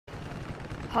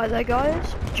Hi there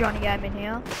guys, Johnny Gaming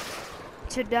here.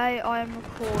 Today I am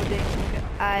recording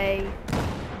a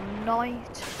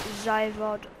Night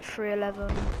Zavod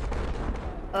 311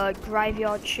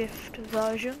 Graveyard Shift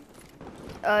version.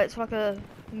 It's like a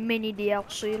mini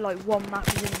DLC, like one map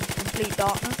is in complete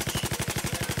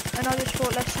darkness. And I just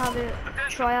thought let's have it,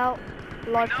 try out,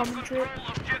 live commentary.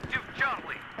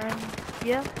 And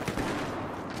yeah.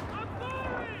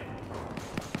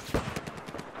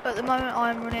 At the moment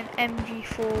I'm running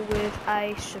MG4 with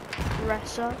a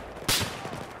suppressor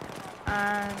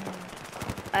and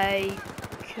a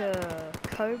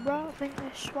Cobra, I think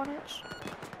this one is.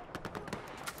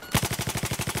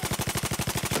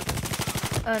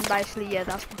 And basically, yeah,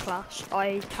 that's my class.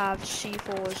 I have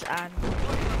C4s and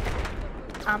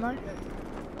ammo,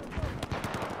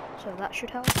 so that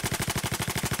should help.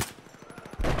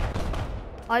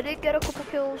 I did get a couple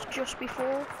kills just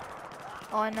before.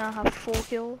 I now have 4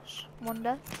 kills, 1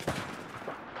 death.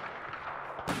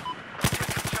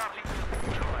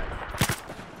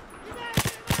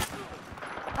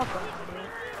 I've got an idea.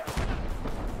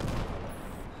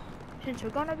 Since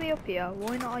we're gonna be up here,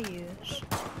 why not I use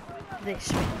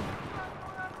this thing?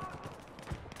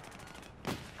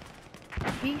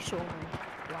 He saw me.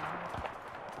 Wow.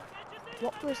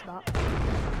 What was that?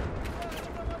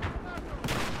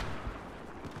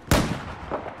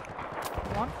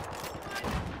 One.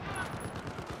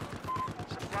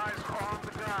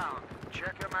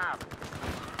 Check him out.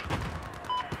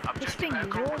 This thing is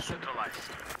awesome.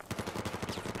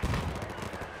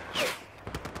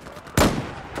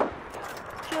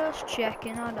 Just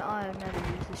checking, I have never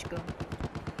used this gun.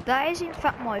 That is in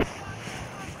fact my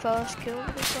first kill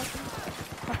with this weapon,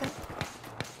 I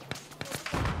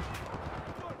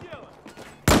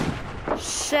think.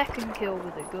 Second kill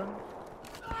with a gun.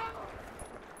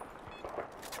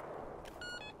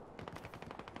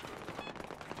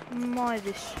 My,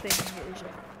 this thing is a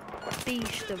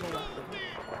beast of a weapon.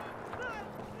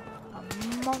 A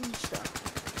monster.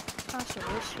 That's what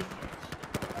this thing is.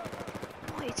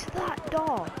 Oh, it's that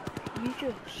dark. You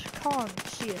just can't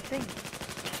see a thing.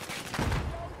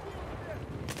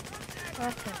 I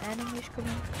reckon enemies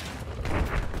coming.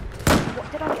 What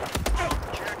did I get?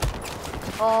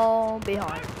 Oh,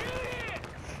 behind.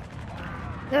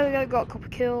 There we go, got a couple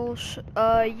kills.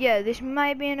 Yeah, this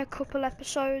may be in a couple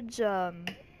episodes.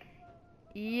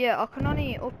 Yeah, I can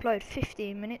only upload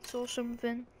 15 minutes or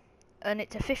something, and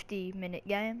it's a 50-minute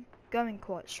game, going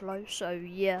quite slow, so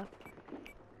yeah.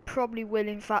 Probably will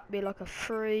in fact be like a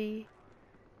 3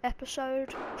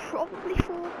 episode, probably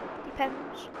 4,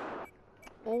 depends.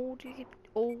 All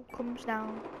comes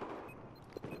down.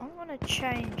 I'm gonna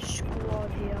change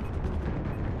squad here,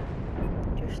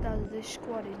 just as this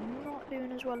squad is not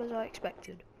doing as well as I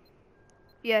expected.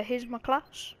 Yeah, here's my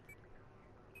class.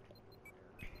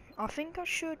 I think I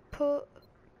should put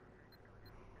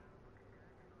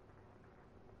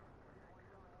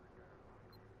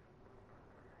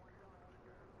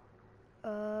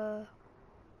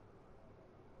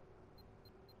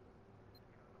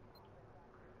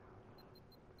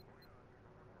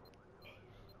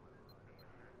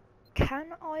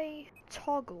can I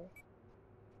toggle?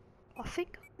 I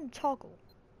think I can toggle.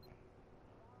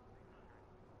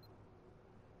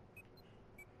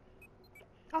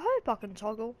 I hope I can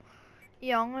toggle.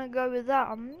 Yeah, I'm gonna go with that.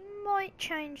 I might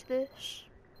change this.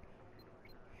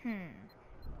 I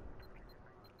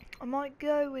might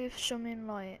go with something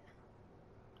like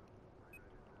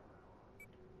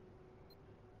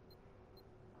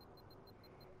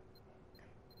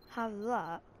have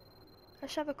that.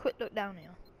 Let's have a quick look down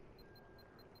here.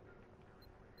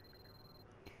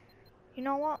 You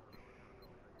know what?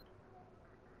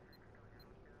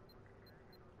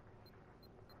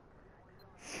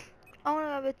 I want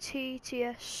to have a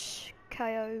TTS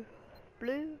KO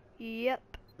blue.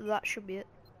 Yep, that should be it.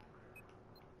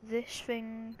 This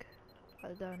thing, I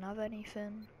don't have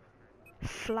anything.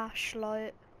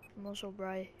 Flashlight, muzzle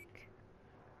brake.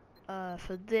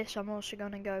 For this, I'm also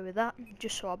gonna go with that,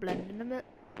 just so I blend in a bit.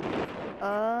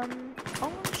 I'm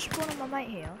gonna spawn on my mate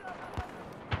here.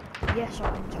 Yes,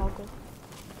 I can toggle.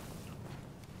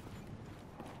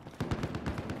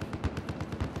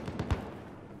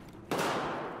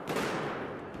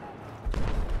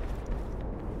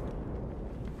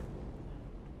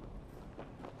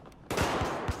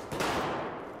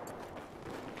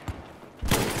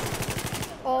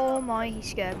 Oh my, he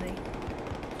scared me. Listen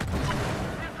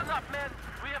up, men.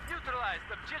 We have neutralized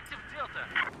objective Delta.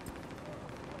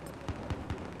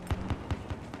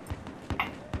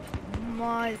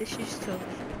 My, this is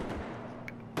tough.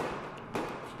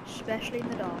 Especially in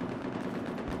the dark.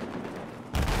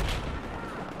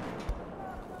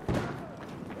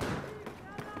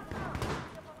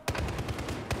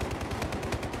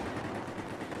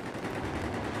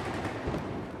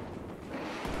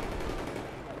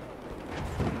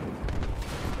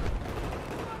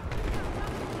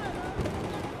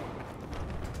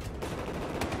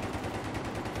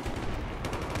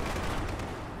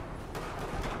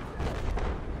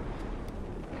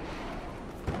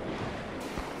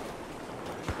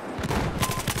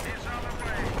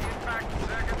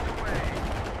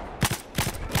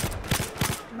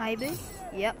 Maybe.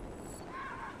 Yep.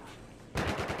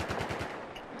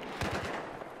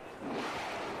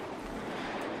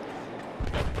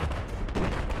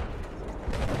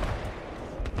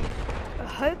 I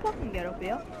hope I can get up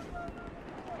here.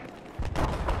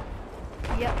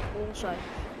 Yep, also.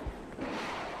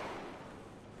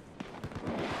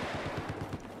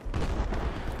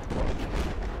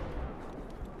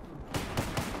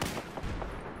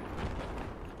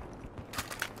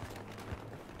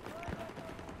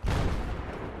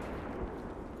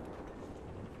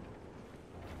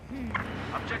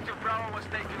 Objective Bravo was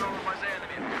taken over by the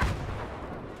enemy.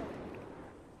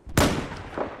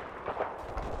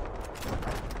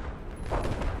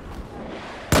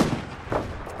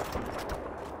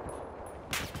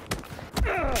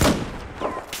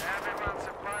 Everyone's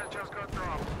supplies just got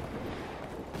dropped.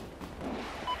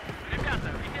 Ребята,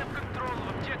 we have control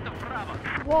of Objective Bravo.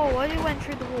 Whoa, I just went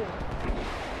through the wall.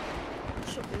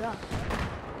 What's up with that?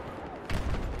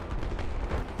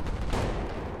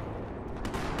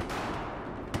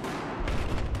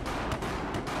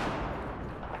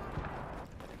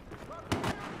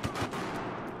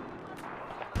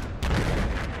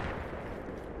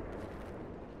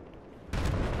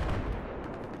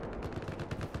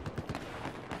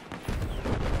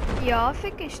 Yeah, I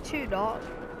think it's too dark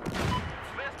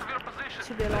West of your position.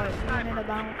 to be like running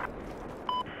about.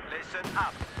 Listen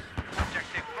up.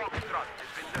 Objective Foxtrot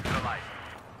has been neutralized.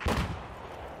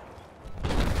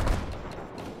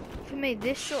 For me,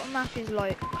 this sort of map is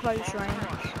like close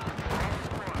range,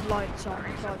 lights on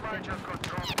type thing. Just got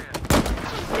dropped in.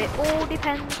 But it all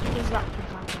depends because that can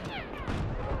happen.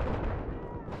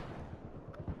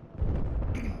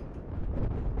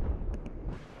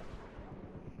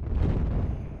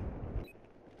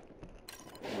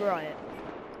 Right.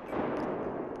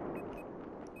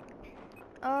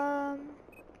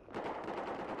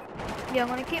 Yeah, I'm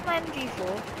gonna keep my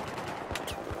MG4.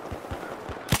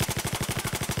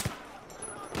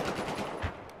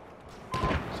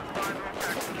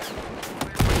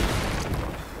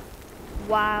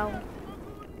 Wow.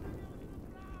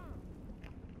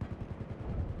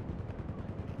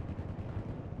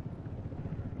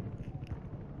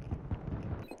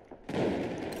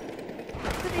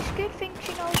 But this kid thinks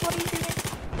he knows what he's doing.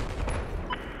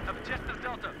 Objective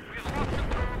Delta. We've lost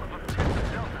control of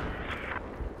Objective Delta.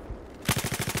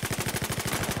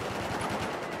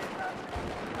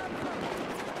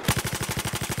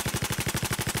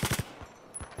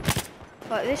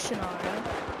 Like this scenario.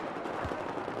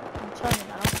 I'm telling you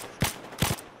now.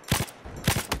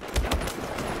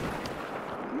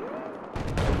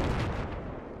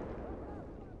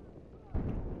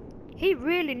 He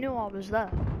really knew I was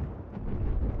there.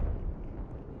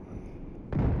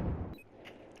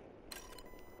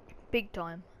 Big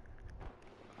time.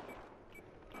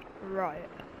 Right.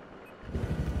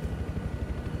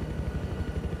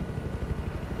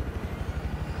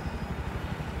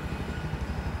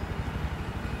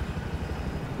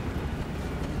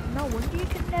 No wonder you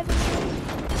can never see.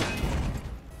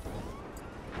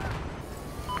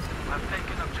 I've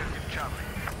taken Objective Charlie.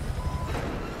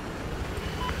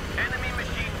 Enemy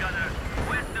machine gunner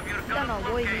west of your I don't gun's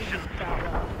know why he location. did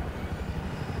that.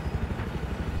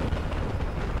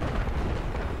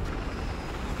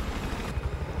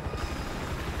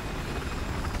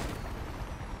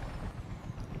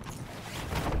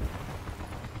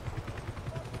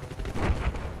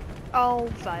 Oh,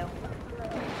 fail.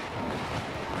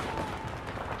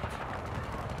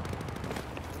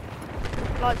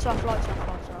 Lights off, lights off,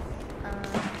 lights off.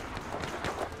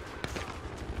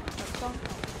 Lights on.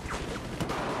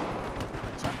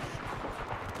 Lights off.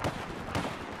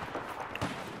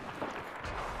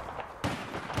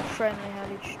 Friendly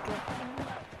heli just dropped in.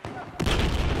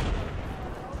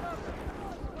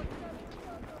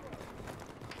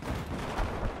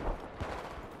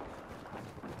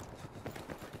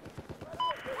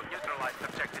 We'll neutralize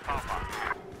Objective Alpha.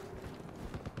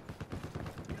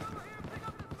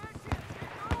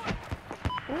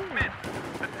 Ooh. Men,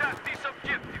 attack this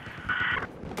objective.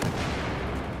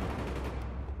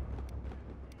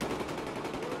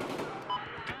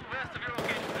 Due west of your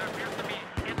location, there appears to be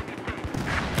enemy base.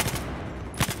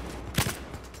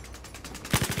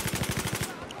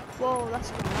 Whoa, that's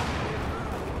good.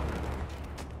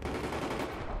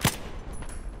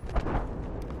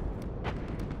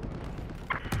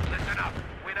 Listen up.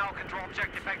 We now control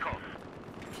Objective Echo.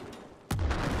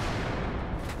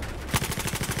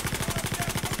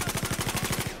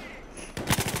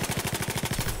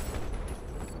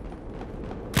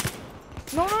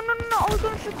 No, no, no, no, no, I was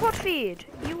going for quad feed.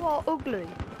 You are ugly.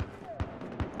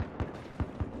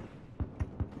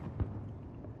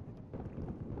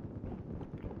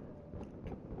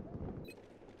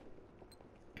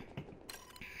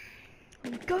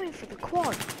 going for the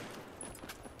quad.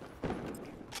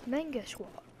 Then guess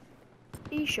what?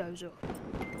 He shows up.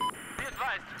 Be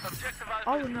advised, objective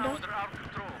Oh, Alpha is now no. under our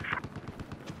control.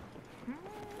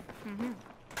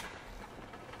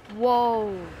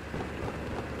 Whoa.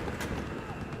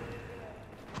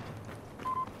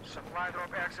 Supply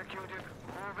drop executed.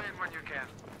 Move in when you can.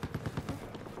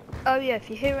 Oh yeah, if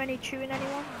you hear any chewing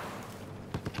anyone,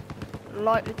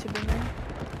 likely to be me,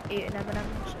 eating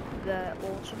M&Ms, they're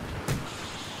awesome.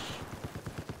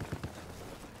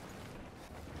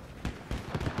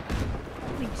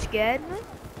 You scared me?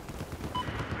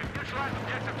 We've neutralized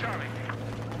objective Charlie.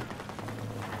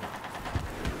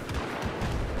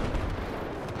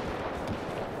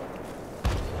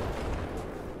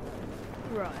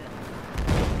 Right.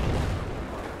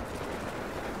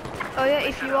 Oh yeah,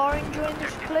 if you are enjoying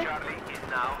this clip, Charlie is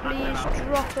now please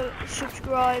drop a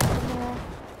subscribe for more,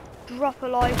 drop a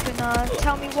like, and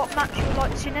tell me what match you would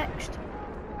like to see next.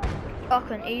 I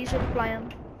can easily play them.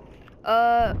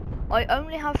 I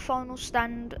only have Final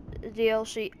Stand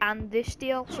DLC and this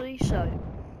DLC, so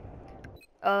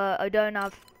I don't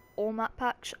have all map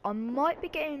packs. I might be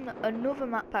getting another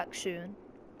map pack soon.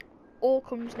 All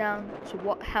comes down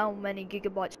to how many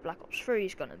gigabytes Black Ops 3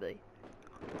 is gonna be.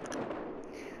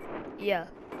 Yeah.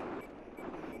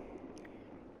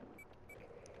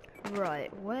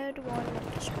 Right, where do I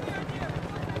want to spawn?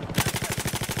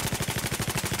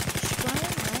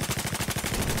 Spawn, right?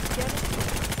 Get it?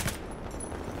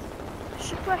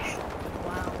 Suppression.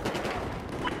 Wow.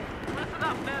 Listen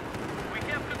up, men. We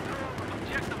have control of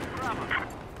objective Bravo.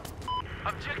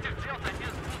 Objective Delta is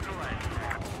neutralized.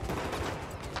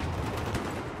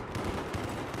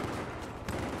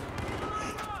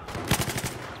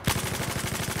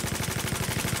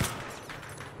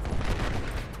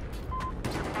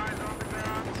 Supplies on the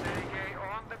ground. CK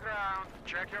on the ground.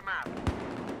 Check your map.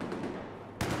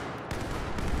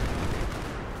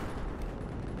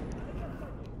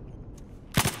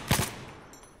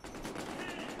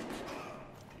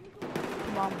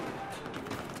 Come on.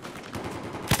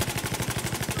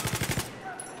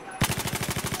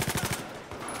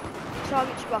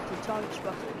 Target spotted, target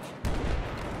spotted.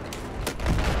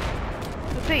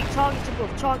 Repeat, target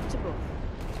above, target above.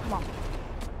 Come on.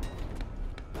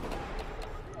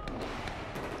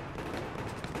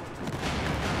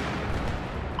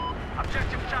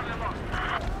 Objective Charlie lost.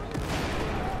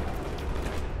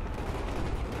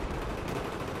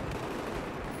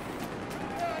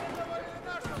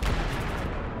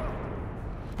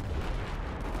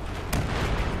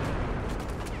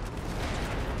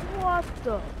 What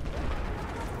the?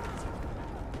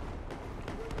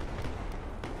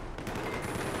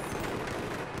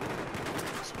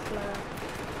 It's a flare.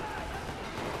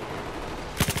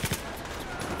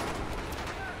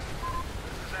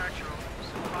 This is actual.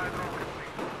 Supply drop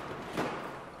complete.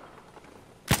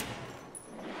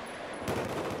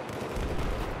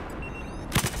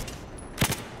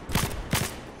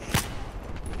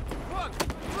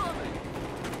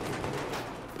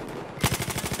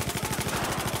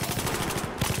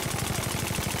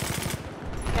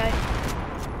 Okay.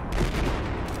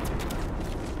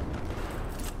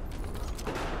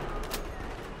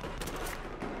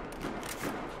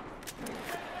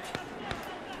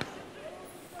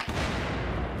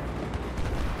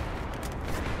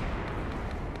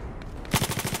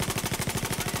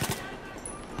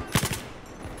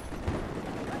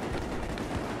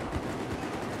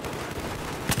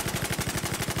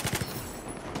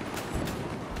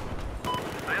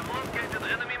 I have located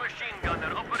enemy machine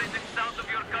gunner operating south of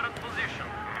your current position.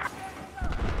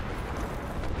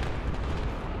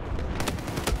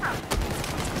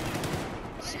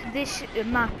 This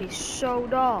map is so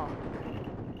dark.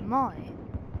 My.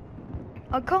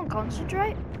 I can't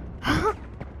concentrate.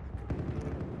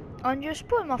 I'm just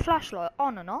putting my flashlight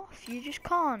on and off. You just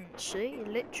can't see,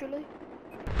 literally.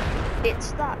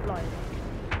 It's that light.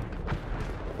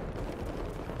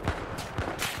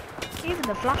 Even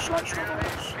the flashlight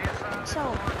struggles. That's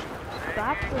how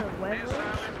bad the weather is.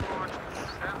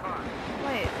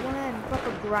 Wait, one of them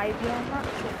proper graveyard maps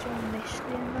where it's all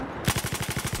misty and that.